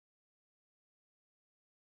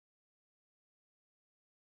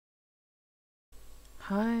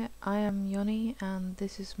Hi, I am Yeonni and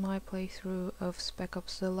this is my playthrough of Spec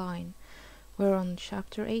Ops The Line. We're on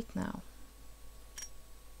chapter 8 now.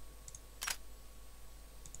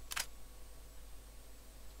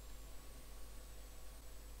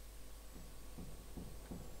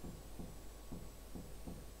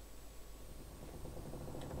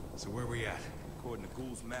 So where we at? According to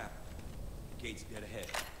Ghoul's map, the gate's dead ahead.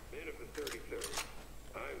 Men of the 33rd,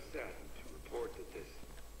 I'm saddened to report that this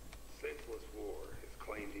senseless war has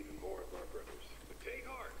claimed even more of our brothers. But take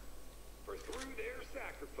heart, for through their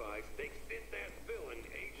sacrifice, they sent that villain,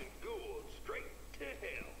 Agent Gould, straight to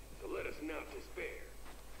hell. So let us not despair.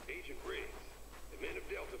 Agent Riggs, the men of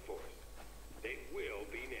Delta Force, they will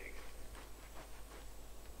be next.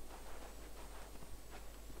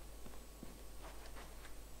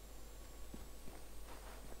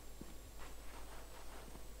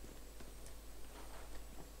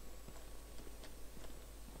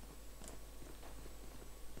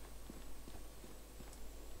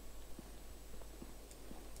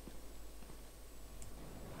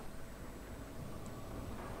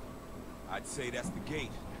 I'd say that's the gate.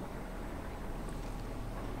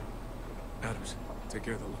 Adams, take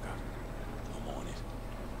care of the lookout. I'm on it.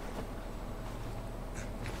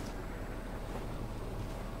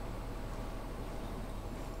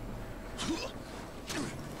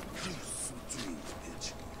 Sweet dreams,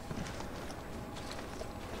 bitch.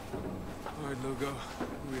 Alright, Lugo, who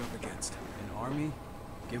are we up against? An army?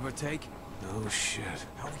 Give or take? No shit.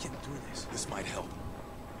 How are we getting through this? This might help.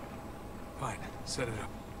 Fine, set it up.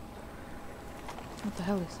 What the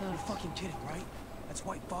hell is You're that? fucking kidding, right? That's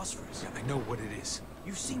white phosphorus. Yeah, I know what it is.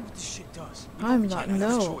 You've seen what this shit does. I'm not, There's a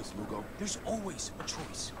no. choice, Lugo. There's always a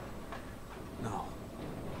choice. No.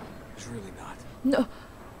 There's really not. No.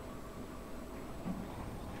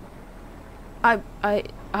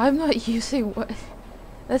 I'm not using what...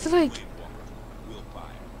 That's like... Wait, Walker. We'll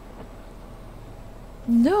fire.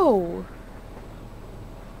 No!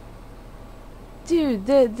 Dude,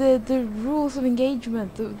 the rules of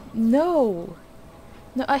engagement, no!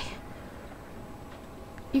 No,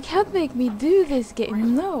 you can't make me do this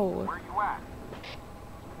game, no! Where you at?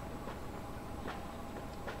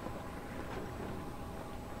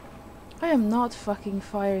 I am not fucking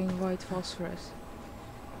firing white phosphorus.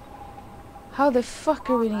 How the fuck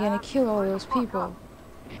are we gonna kill all those people?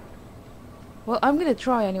 Well, I'm gonna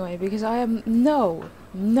try anyway, because I am... No!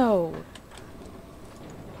 No!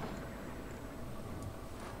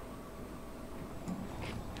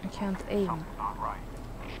 I can't aim. Not right.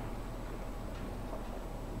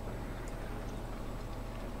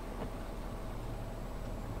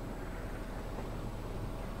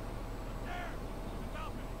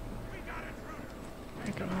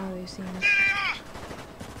 Okay, now they see us.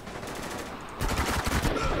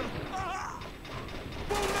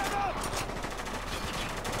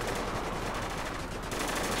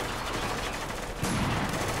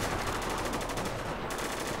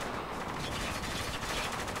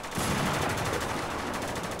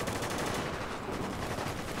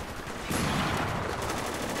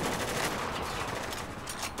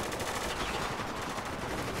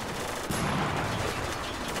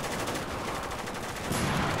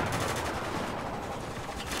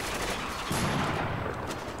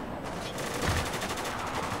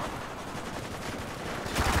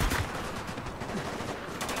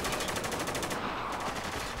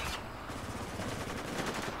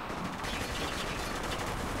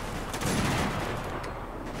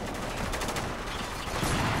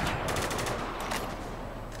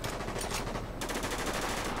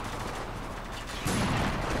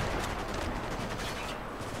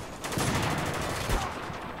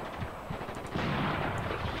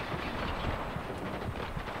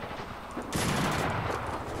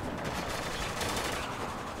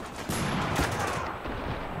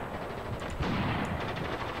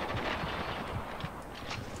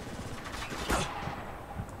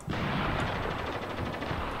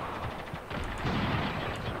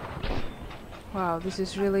 Wow, this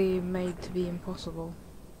is really made to be impossible.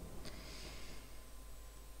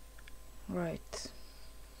 Right.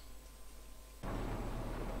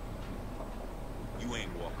 You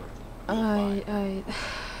ain't Walker. We'll fire.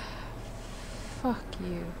 Fuck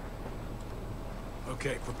you.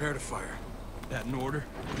 Okay, prepare to fire. That in order?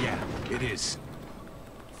 Yeah, it is.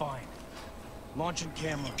 Fine. Launching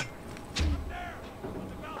camera. There! On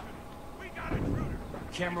the balcony! We got intruder!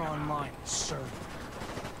 Camera online. Sir.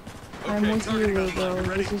 I'm with you, Lugo.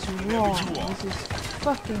 ready? This is Whenever wrong. you are. This is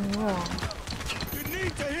fucking wrong. You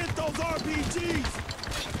need to hit those RPGs!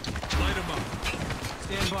 Light them up.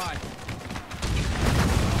 Stand by.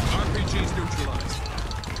 RPGs neutralized.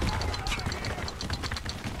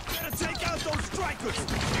 Gotta take out those strikers! Strikers!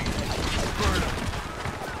 Burn him.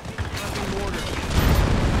 Nothing mortar.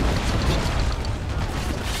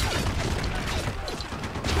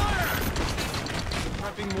 Fire!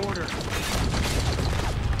 Prepping mortar.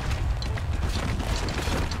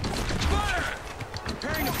 Fire!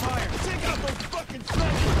 Preparing to fire. Take out those fucking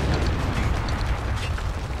snipers!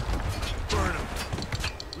 Burn them.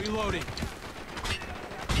 Reloading.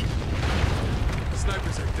 The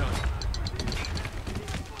snipers are done.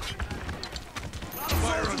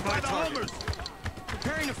 Fire on my target.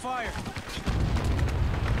 Preparing to fire.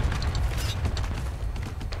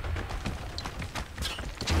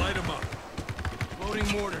 Light them up. Loading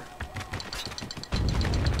mortar.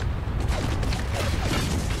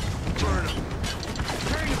 Burn them.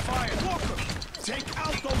 Preparing to fire. Walker, take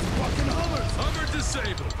out those fucking Hummers! Hummer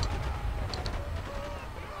disabled.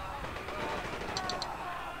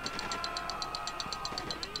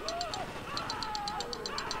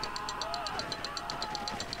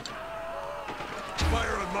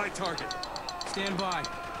 Fire on my target. Stand by.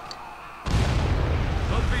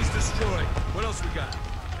 Humvee's destroyed. What else we got?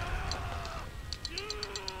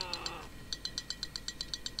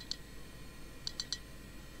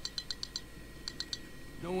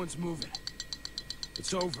 No one's moving.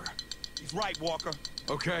 It's over. He's right, Walker.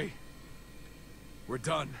 Okay. We're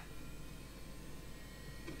done.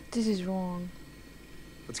 This is wrong.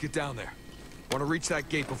 Let's get down there. Want to reach that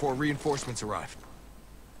gate before reinforcements arrive.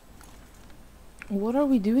 What are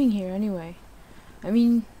we doing here anyway? I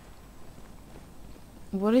mean,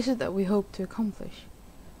 what is it that we hope to accomplish?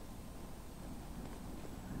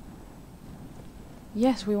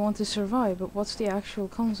 Yes, we want to survive, but what's the actual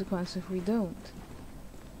consequence if we don't?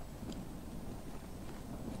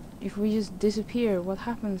 If we just disappear, what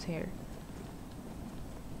happens here?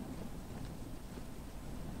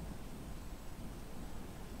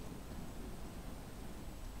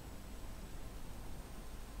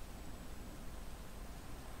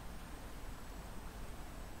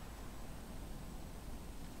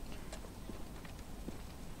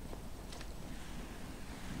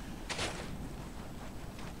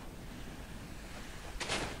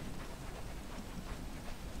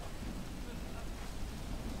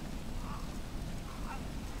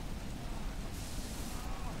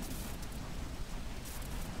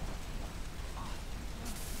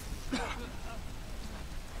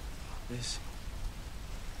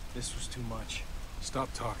 This was too much.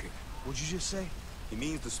 Stop talking. What'd you just say? He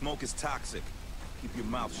means the smoke is toxic. Keep your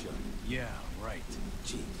mouth shut. Yeah, right.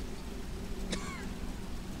 Jeez.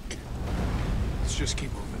 Let's just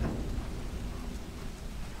keep moving.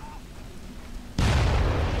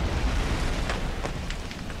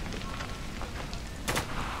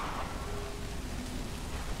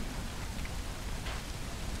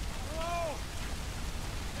 Hello?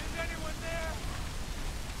 Is anyone there?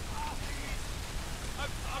 Oh, please. I'm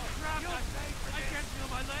trapped. I can't feel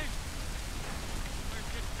my legs. We're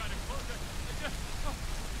getting kind of closer.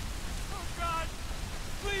 Oh, God.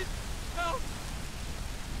 Please, help.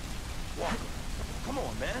 Walker, come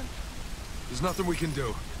on, man. There's nothing we can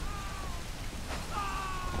do.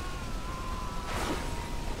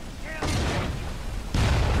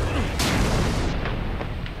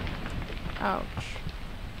 Ouch.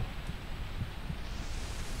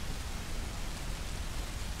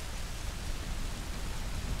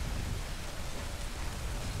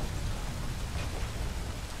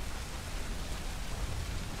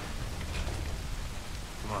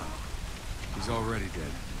 Come on. He's already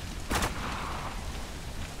dead.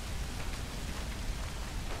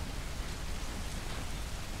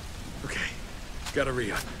 Okay. Gotta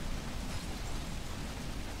re-up.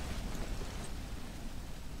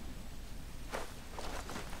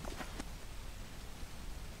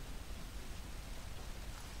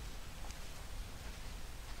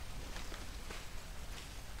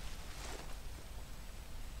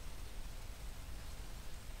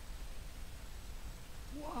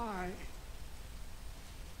 Why?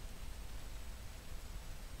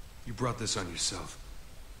 You brought this on yourself.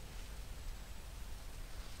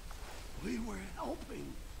 We were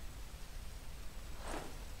helping.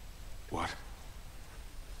 What?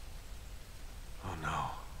 Oh no.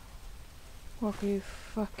 Walker, you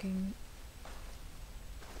fucking...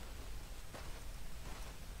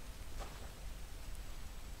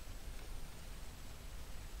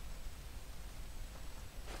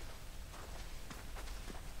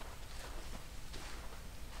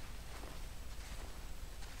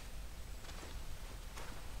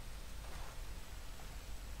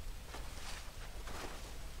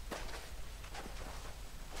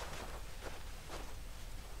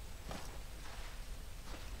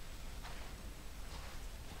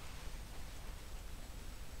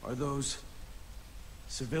 Are those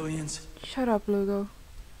Civilians? Shut up, Lugo.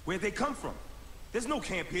 Where'd they come from? There's no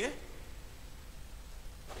camp here.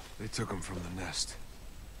 They took him from the nest.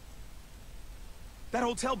 That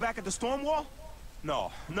hotel back at the storm wall?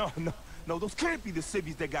 No, those can't be the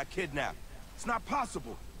civvies that got kidnapped. It's not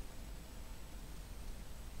possible.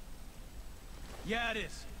 Yeah, it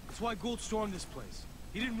is. That's why Gould stormed this place.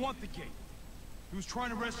 He didn't want the gate. He was trying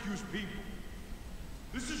to rescue his people.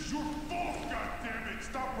 This is your fault, goddammit!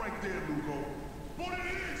 Stop right there, Lugo. But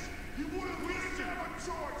it is! He wouldn't listen! Have a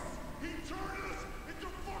choice! He turned us into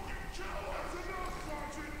fucking cowards! Enough,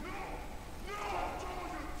 Sergeant! No! No! I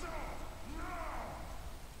told you so! Now!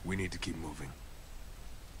 We need to keep moving.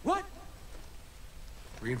 What?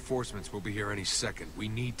 Reinforcements will be here any second. We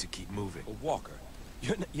need to keep moving. But Walker,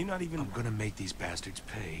 you're not even... I'm gonna make these bastards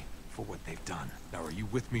pay for what they've done. Now, are you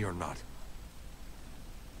with me or not?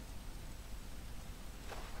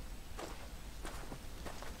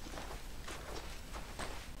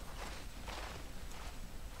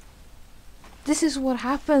 This is what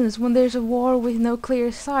happens when there's a war with no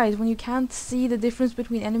clear side, when you can't see the difference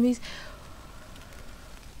between enemies.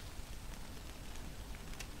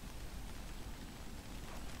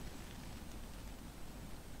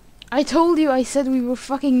 I told you, I said we were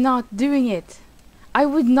fucking not doing it. I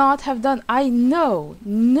would not have done. I know.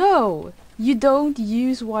 No. You don't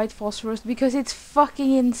use white phosphorus because it's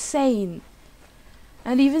fucking insane.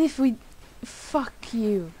 And even if we... Fuck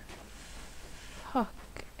you. Fuck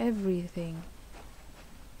everything.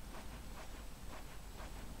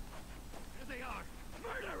 There they are!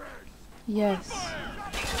 Murderers! Yes.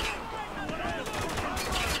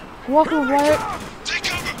 Walker, why... Take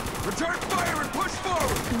cover! Return fire and push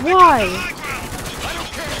forward! Why? I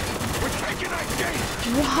don't care! We're taking that gate!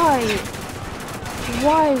 Why?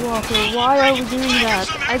 Why, Walker? Why are we doing that?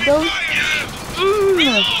 I don't...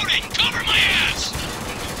 Reloading! Cover my ass!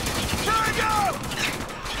 Frag up!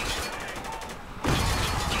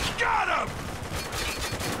 Got him!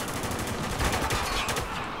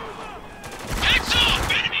 Heads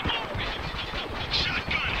off! Enemy movement!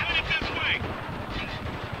 Shotgun headed this way!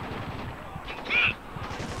 Man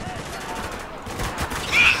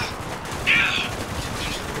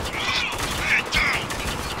down!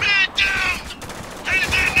 Man down! Head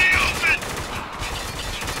is in the open!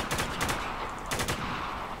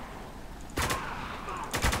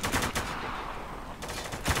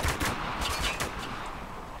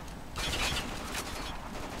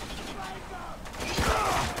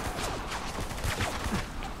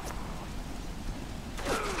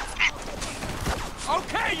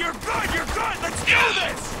 Okay, you're good, you're good! Let's do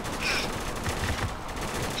this!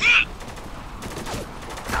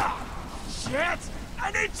 Shit!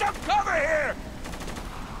 I need some cover here!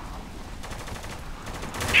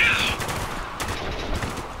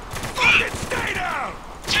 Fucking stay down!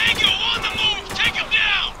 Tango on the move! Take him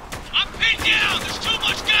down! I'm pinned down! There's too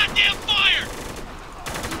much goddamn fire!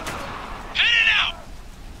 Head it out!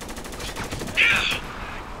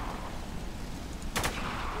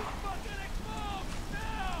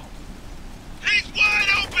 He's wide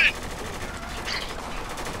open!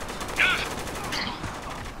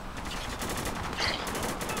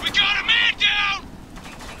 We got a man down!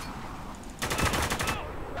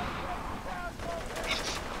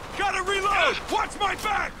 Gotta reload! Watch my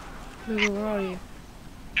back! Lugo, where are you?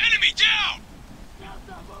 Enemy down!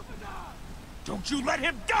 Don't you let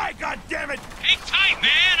him die, goddammit! Hang tight,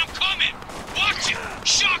 man! I'm coming! Watch it!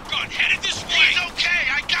 Shotgun headed this way! He's okay!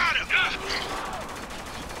 I got him!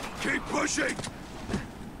 Keep pushing!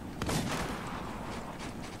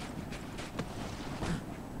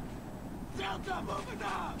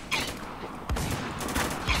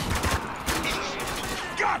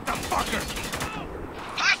 Got the fucker!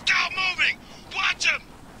 Hostile moving! Watch him!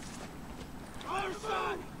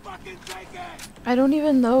 I don't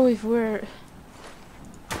even know if we're...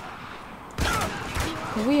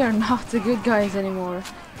 We are not the good guys anymore.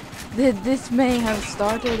 This may have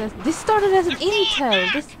started as... This started as an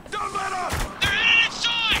intel! This... Don't let up! They're headed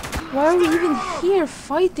inside! Why are we even here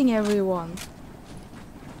fighting everyone?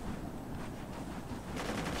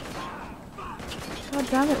 God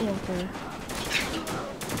damn it, Walker.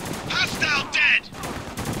 Hostile dead!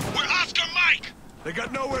 We're Oscar Mike! They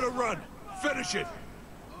got nowhere to run! Finish it!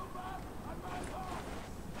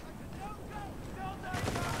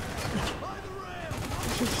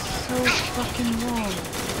 This is so fucking wrong.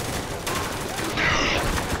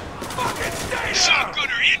 Fucking stay down!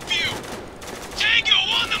 Shotgunner in view! Tango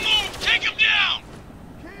on the move! Take him down!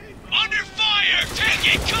 Under fire!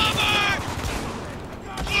 Taking cover!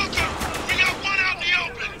 Walker! We got one out in the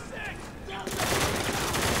open!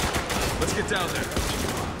 Let's get down there.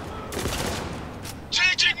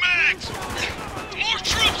 Changing mag! tags! More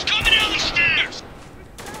troops coming down the stairs!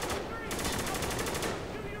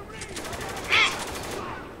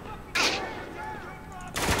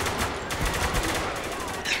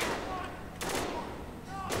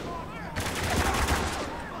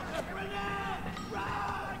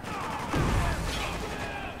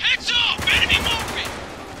 Heads up! Enemy movement!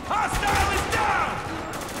 Hostile is down!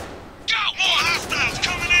 Got more hostiles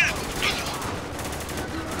coming in!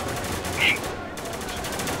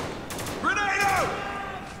 Grenade out!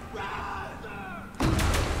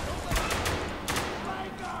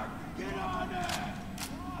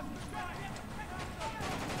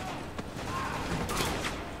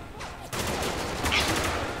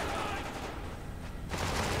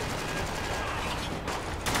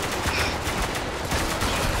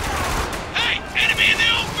 Hey! Enemy in the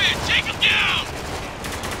open! Take him down!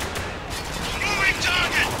 Moving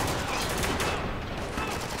target!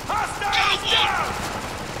 Hostile Got is one! down!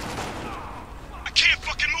 I can't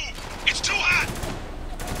fucking move! It's too hot!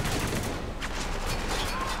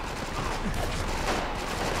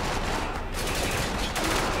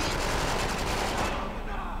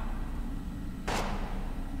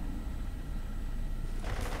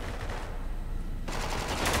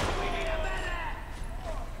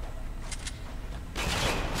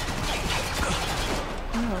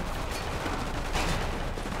 Oh.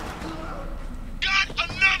 Got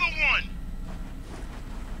another one!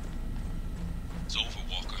 It's over,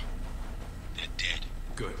 Walker. They're dead.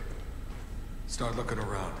 Good. Start looking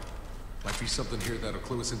around. Might be something here that'll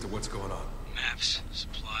clue us into what's going on. Maps,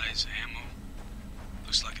 supplies, ammo.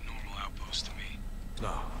 Looks like a normal outpost to me.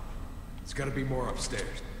 No. There's gotta be more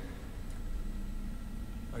upstairs.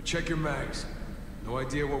 Check your mags. No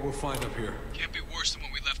idea what we'll find up here. Can't be worse than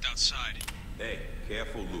what we left outside. Hey,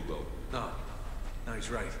 careful, Lugo. No. No, he's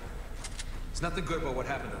right. There's nothing good about what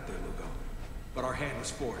happened out there, Lugo. But our hand was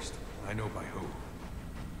forced. I know by who.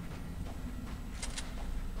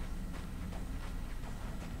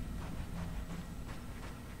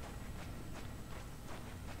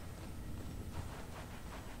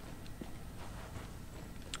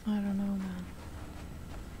 I don't know, man.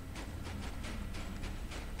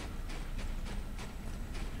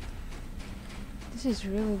 This is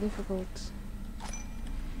really difficult.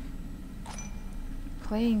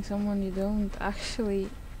 Playing someone you don't actually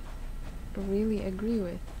really agree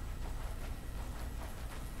with.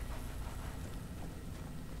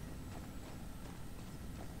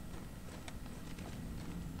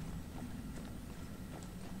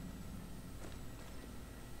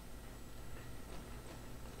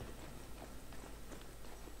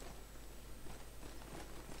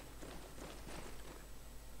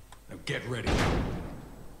 Now get ready.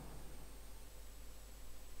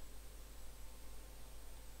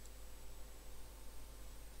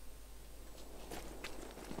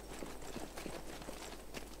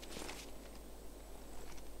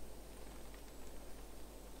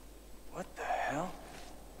 What the hell?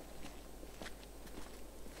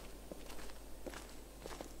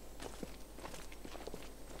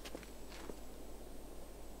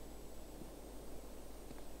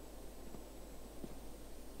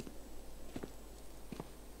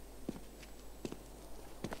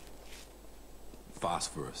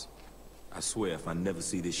 Phosphorus. I swear if I never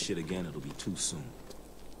see this shit again, it'll be too soon.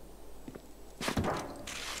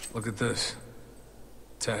 Look at this.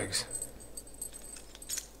 Tags.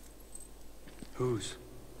 Whose?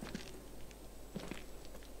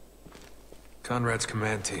 Conrad's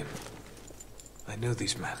command team. I knew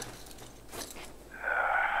these men.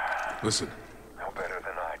 Listen, No better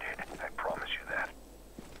than I did. I promise you that.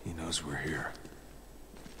 he knows we're here.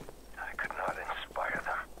 I could not inspire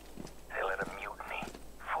them. They let a mutiny.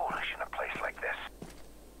 Foolish in a place like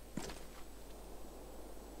this.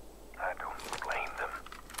 I don't blame them.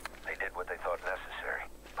 They did what they thought necessary.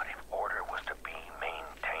 But if order was to be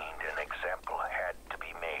maintained, an example had to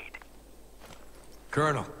be made.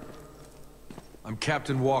 Colonel, I'm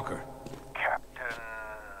Captain Walker. Captain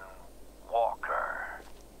Walker.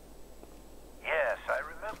 Yes, I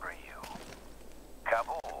remember you.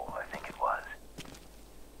 Kabul, I think it was.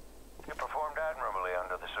 You performed admirably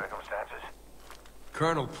under the circumstances.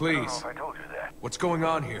 Colonel, I don't know please. if I told you that. What's going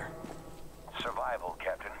on here? Survival,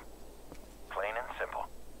 Captain. Plain and simple.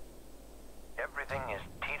 Everything is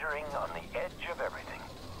teetering on the edge of everything.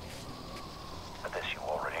 But this you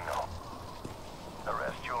already know. The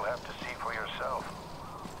rest you'll have to see for yourself.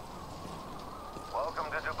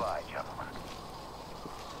 Welcome to Dubai, gentlemen.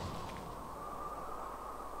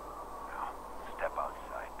 Now, step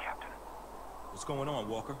outside, Captain. What's going on,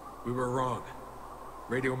 Walker? We were wrong.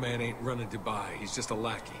 Radio Man ain't running Dubai. He's just a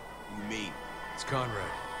lackey. You mean? It's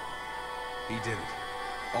Conrad. He did it.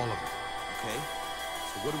 All of it. Okay?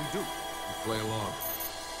 So what do? We play along.